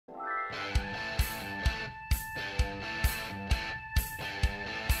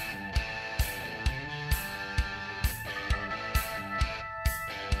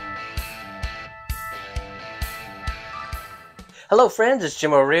Hello friends, it's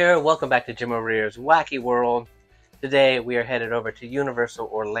Jim O'Rear. Welcome back to Jim O'Rear's Wacky World. Today we are headed over to Universal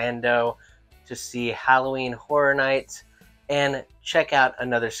Orlando to see Halloween Horror Nights and check out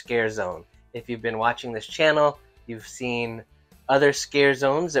another scare zone. If you've been watching this channel, you've seen other scare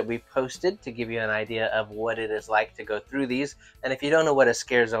zones that we've posted to give you an idea of what it is like to go through these. And if you don't know what a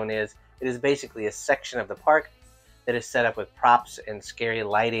scare zone is, it is basically a section of the park that is set up with props and scary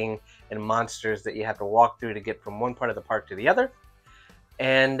lighting and monsters that you have to walk through to get from one part of the park to the other.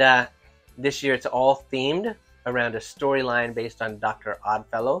 And this year it's all themed around a storyline based on Dr.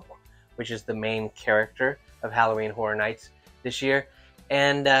 Oddfellow, which is the main character of Halloween Horror Nights this year.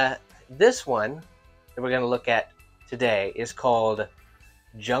 And this one that we're going to look at today is called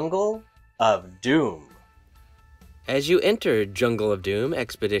Jungle of Doom. As you enter Jungle of Doom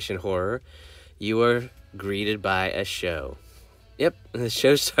Expedition Horror, you are greeted by a show. Yep, the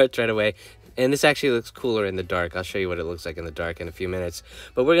show starts right away. And this actually looks cooler in the dark. I'll show you what it looks like in the dark in a few minutes.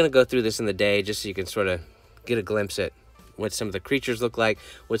 But we're going to go through this in the day just so you can sort of get a glimpse at what some of the creatures look like,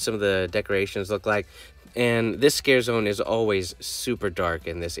 what some of the decorations look like. And this scare zone is always super dark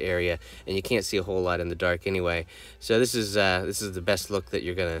in this area, and you can't see a whole lot in the dark anyway. So this is the best look that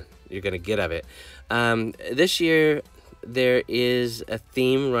you're gonna get of it. This year there is a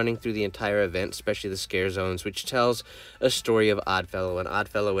theme running through the entire event, especially the scare zones, which tells a story of Oddfellow. And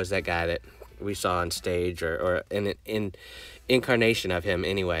Oddfellow was that guy that we saw on stage, or in incarnation of him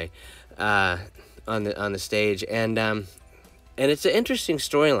anyway, on the stage. And it's an interesting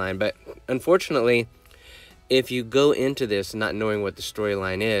storyline, but unfortunately, if you go into this not knowing what the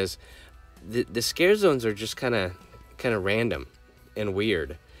storyline is, the scare zones are just kind of random and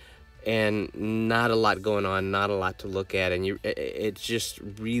weird, and not a lot going on, not a lot to look at, and it just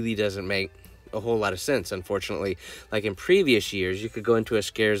really doesn't make a whole lot of sense, unfortunately. Like in previous years, you could go into a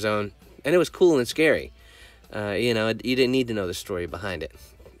scare zone and it was cool and scary. You didn't need to know the story behind it.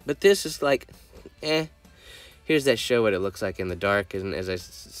 But this is like, here's that show what it looks like in the dark, and as I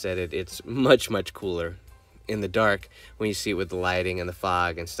said, it's much, much cooler in the dark when you see it with the lighting and the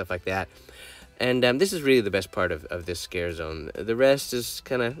fog and stuff like that. And this is really the best part of this scare zone. The rest is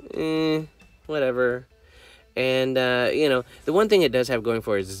kind of, whatever. And, the one thing it does have going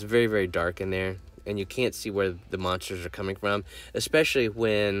for it is it's very, very dark in there, and you can't see where the monsters are coming from, especially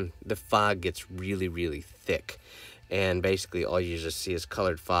when the fog gets really, really thick. And basically all you just see is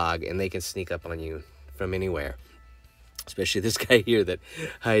colored fog, and they can sneak up on you from anywhere. Especially this guy here that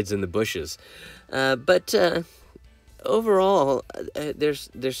hides in the bushes. But overall,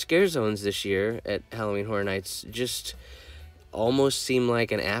 there's scare zones this year at Halloween Horror Nights just almost seem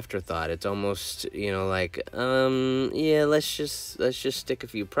like an afterthought. It's almost, like, yeah, let's just stick a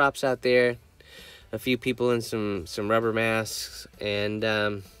few props out there, a few people in some rubber masks, and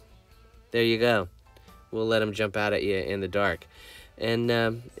there you go. We'll let them jump out at you in the dark. And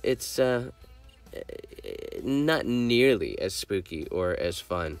it's not nearly as spooky or as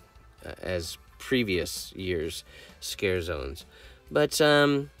fun as previous years' scare zones. But,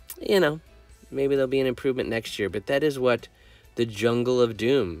 maybe there'll be an improvement next year. But that is what the Jungle of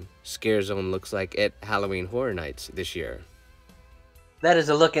Doom scare zone looks like at Halloween Horror Nights this year. That is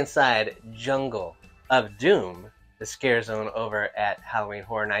a look inside Jungle of Doom, the scare zone over at Halloween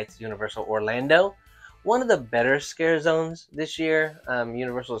Horror Nights, Universal Orlando. One of the better scare zones this year.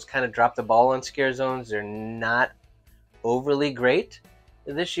 Universal has kind of dropped the ball on scare zones. They're not overly great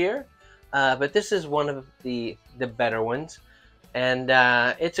this year, but this is one of the better ones. And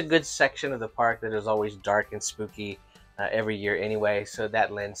it's a good section of the park that is always dark and spooky every year anyway, so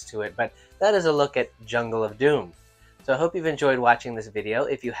that lends to it. But that is a look at Jungle of Doom. So I hope you've enjoyed watching this video.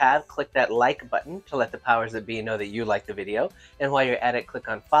 If you have, click that like button to let the powers that be know that you like the video. And while you're at it, click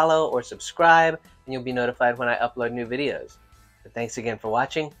on follow or subscribe, and you'll be notified when I upload new videos. But thanks again for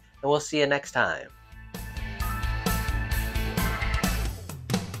watching, and we'll see you next time.